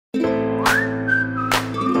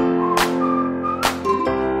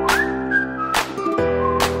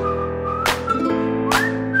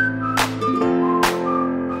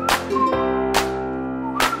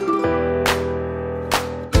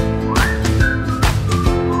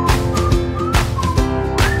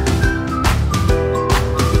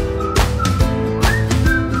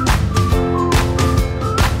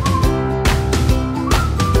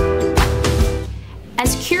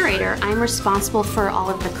responsible for all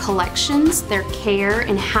of the collections, their care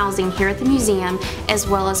and housing here at the museum, as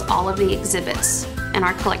well as all of the exhibits. And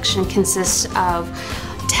our collection consists of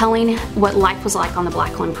telling what life was like on the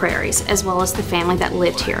Blackland Prairies, as well as the family that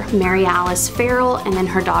lived here, Mary Alice Farrell and then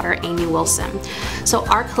her daughter Amy Wilson. So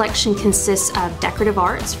our collection consists of decorative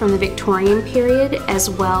arts from the Victorian period, as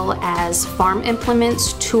well as farm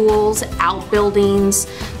implements, tools, outbuildings,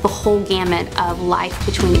 the whole gamut of life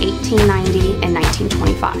between 1890 and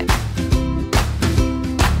 1925.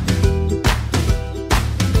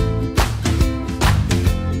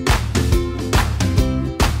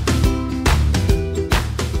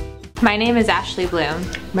 My name is Ashley Bloom.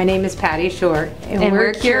 My name is Patty Short, and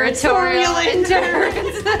we're curatorial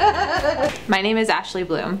interns. My name is Ashley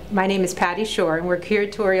Bloom. My name is Patty Short, and we're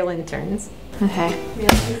curatorial interns. Okay.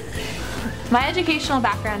 My educational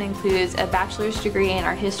background includes a bachelor's degree in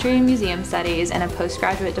art history and museum studies and a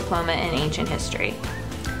postgraduate diploma in ancient history.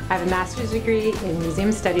 I have a master's degree in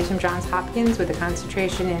museum studies from Johns Hopkins with a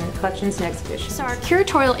concentration in collections and exhibitions. So our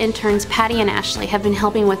curatorial interns, Patty and Ashley, have been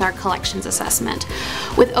helping with our collections assessment.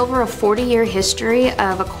 With over a 40-year history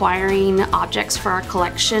of acquiring objects for our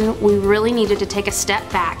collection, we really needed to take a step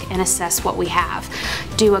back and assess what we have.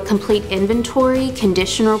 Do a complete inventory,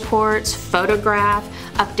 condition reports, photograph,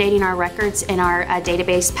 updating our records in our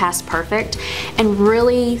database Past Perfect, and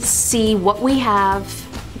really see what we have,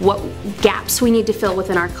 what gaps we need to fill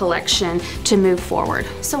within our collection to move forward.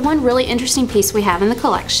 So one really interesting piece we have in the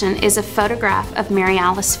collection is a photograph of Mary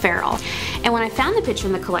Alice Farrell. And when I found the picture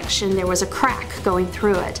in the collection, there was a crack going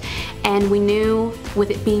through it. And we knew, with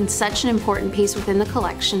it being such an important piece within the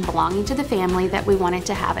collection belonging to the family, that we wanted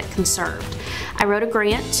to have it conserved. I wrote a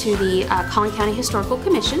grant to the Collin County Historical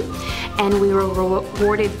Commission, and we were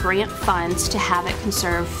awarded grant funds to have it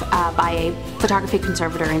conserved by a photography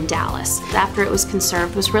conservator in Dallas. After it was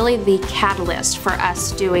conserved was really the catalyst for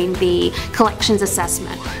us doing the collections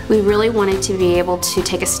assessment. We really wanted to be able to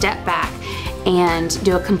take a step back and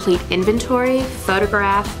do a complete inventory,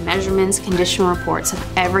 photograph, measurements, condition reports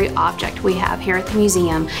of every object we have here at the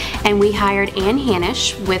museum. And we hired Ann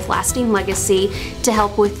Hanish with Lasting Legacy to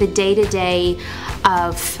help with the day-to-day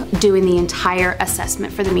of doing the entire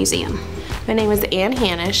assessment for the museum. My name is Ann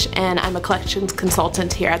Hanish, and I'm a collections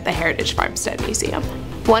consultant here at the Heritage Farmstead Museum.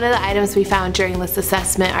 One of the items we found during this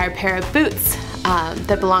assessment are a pair of boots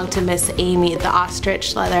that belong to Miss Amy. The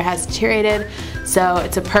ostrich leather has deteriorated, so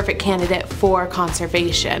it's a perfect candidate for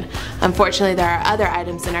conservation. Unfortunately, there are other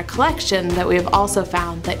items in our collection that we have also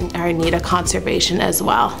found that are in need of conservation as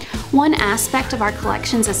well. One aspect of our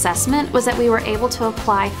collections assessment was that we were able to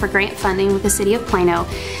apply for grant funding with the City of Plano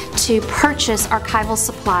to purchase archival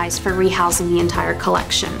supplies for rehousing the entire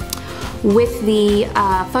collection. With the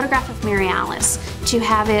photograph of Mary Alice, to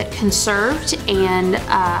have it conserved and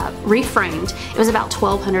reframed, it was about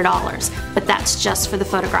 $1,200, but that's just for the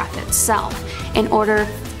photograph itself. In order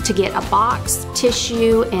to get a box,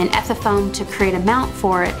 tissue, and ethafoam to create a mount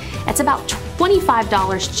for it, it's about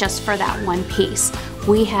 $25 just for that one piece.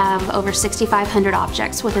 We have over 6,500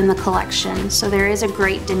 objects within the collection, so there is a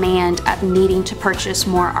great demand of needing to purchase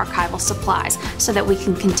more archival supplies so that we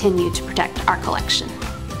can continue to protect our collection.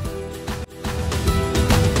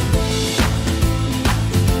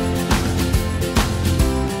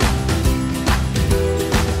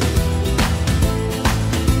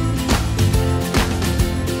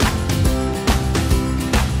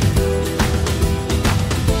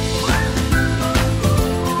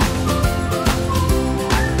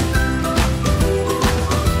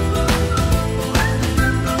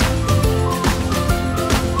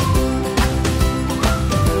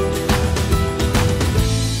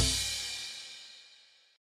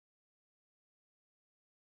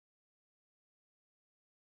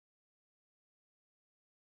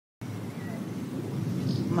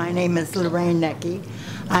 My name is Lorraine Necky.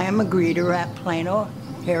 I am a greeter at Plano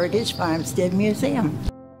Heritage Farmstead Museum.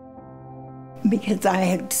 Because I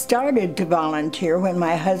had started to volunteer when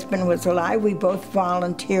my husband was alive, we both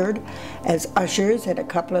volunteered as ushers at a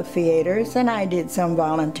couple of theaters, and I did some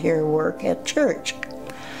volunteer work at church.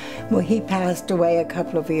 Well, he passed away a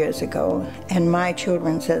couple of years ago, and my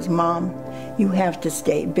children says, "Mom, you have to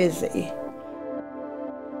stay busy."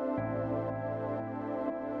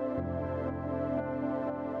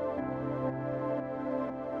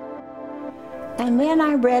 And then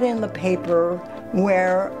I read in the paper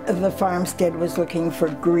where the farmstead was looking for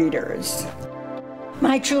greeters.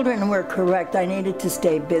 My children were correct. I needed to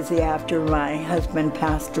stay busy after my husband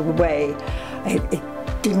passed away. It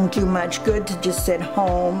didn't do much good to just sit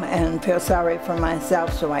home and feel sorry for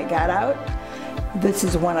myself, so I got out. This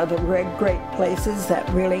is one of the great places that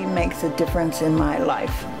really makes a difference in my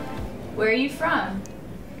life. Where are you from?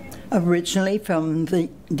 originally from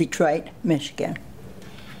Detroit, Michigan.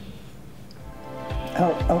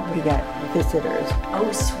 Oh, we got visitors.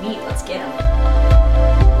 Oh, sweet. Let's get them.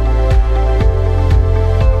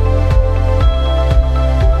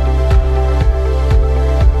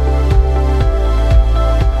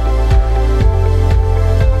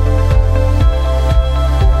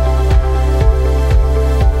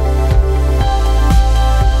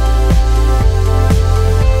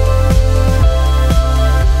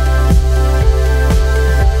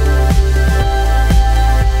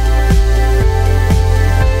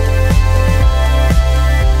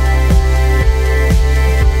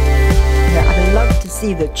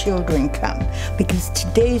 See the children come, because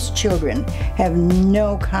today's children have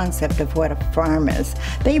no concept of what a farm is.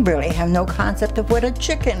 They really have no concept of what a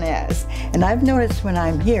chicken is. And I've noticed when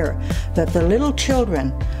I'm here that the little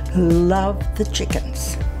children love the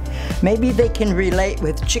chickens. Maybe they can relate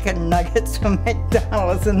with chicken nuggets from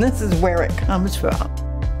McDonald's, and this is where it comes from.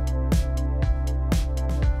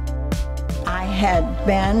 I had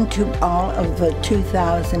been to all of the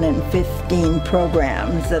 2015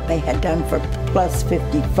 programs that they had done for Plus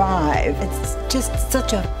 55. It's just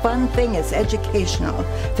such a fun thing. It's educational.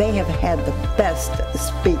 They have had the best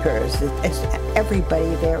speakers.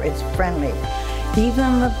 Everybody there is friendly.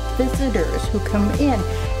 Even the visitors who come in,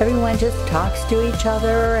 everyone just talks to each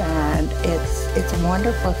other, and it's a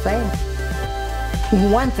wonderful thing.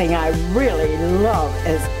 One thing I really love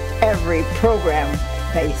is every program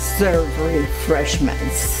they serve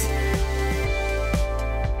refreshments.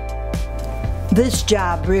 This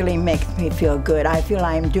job really makes me feel good. I feel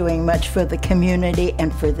I'm doing much for the community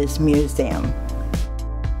and for this museum.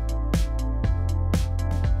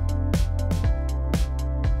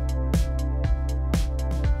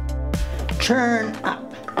 Turn up.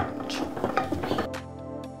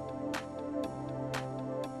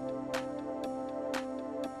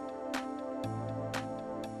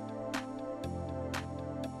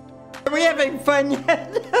 Are we having fun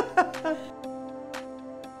yet?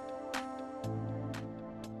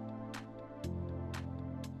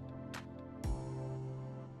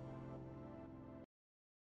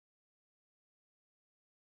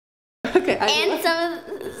 Okay,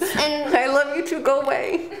 And I love you too, go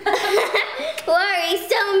away. Lori's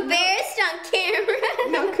so embarrassed on camera.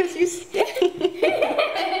 No, because you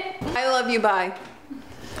stay. I love you, bye.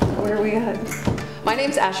 Where are we at? My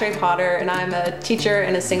name's Ashley Potter, and I'm a teacher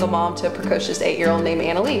and a single mom to a precocious 8-year-old named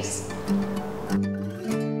Annalise.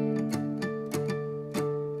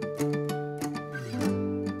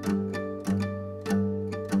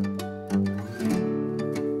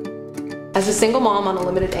 As a single mom on a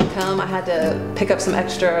limited income, I had to pick up some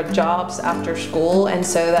extra jobs after school, and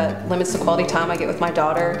so that limits the quality time I get with my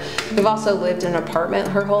daughter. We've also lived in an apartment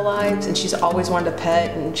her whole life, and she's always wanted a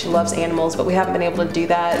pet, and she loves animals, but we haven't been able to do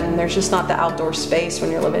that, and there's just not the outdoor space when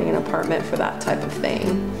you're living in an apartment for that type of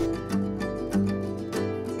thing.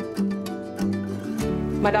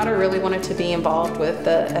 My daughter really wanted to be involved with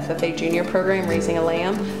the FFA Junior program, Raising a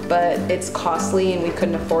Lamb, but it's costly and we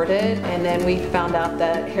couldn't afford it. And then we found out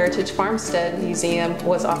that Heritage Farmstead Museum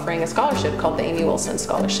was offering a scholarship called the Amy Wilson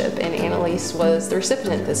Scholarship, and Annalise was the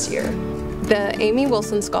recipient this year. The Amy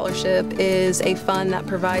Wilson Scholarship is a fund that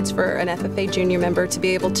provides for an FFA Junior member to be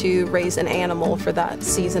able to raise an animal for that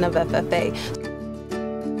season of FFA.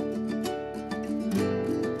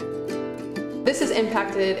 This has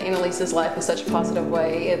impacted Annalise's life in such a positive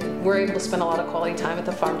way. We're able to spend a lot of quality time at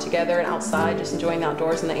the farm together and outside, just enjoying the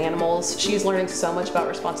outdoors and the animals. She's learning so much about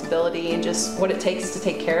responsibility and just what it takes to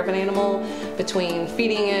take care of an animal, between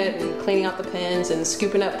feeding it and cleaning out the pens and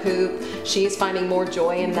scooping up poop. She's finding more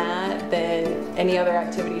joy in that than any other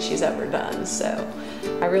activity she's ever done. So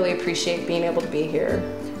I really appreciate being able to be here.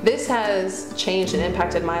 This has changed and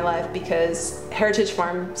impacted my life because Heritage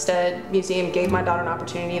Farmstead Museum gave my daughter an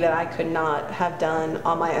opportunity that I could not have done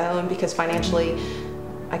on my own because financially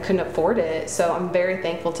I couldn't afford it. So I'm very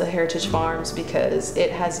thankful to Heritage Farms because it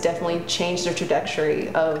has definitely changed the trajectory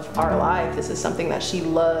of our life. This is something that she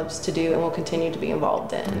loves to do and will continue to be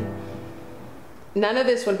involved in. None of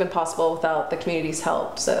this would have been possible without the community's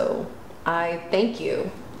help, so I thank you.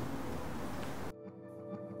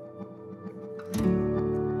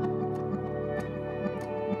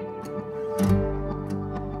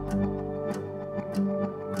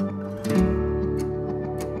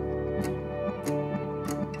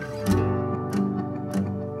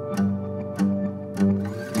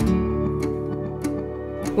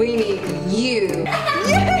 We need you.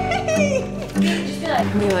 Yay! Just be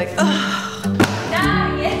like, And you're like, oh.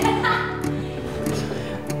 nah, yeah.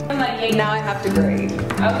 I'm like, yeah. Now I have to grade.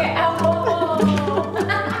 Okay. Oh.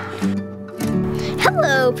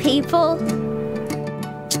 Hello, people.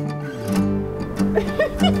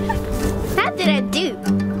 How did I do?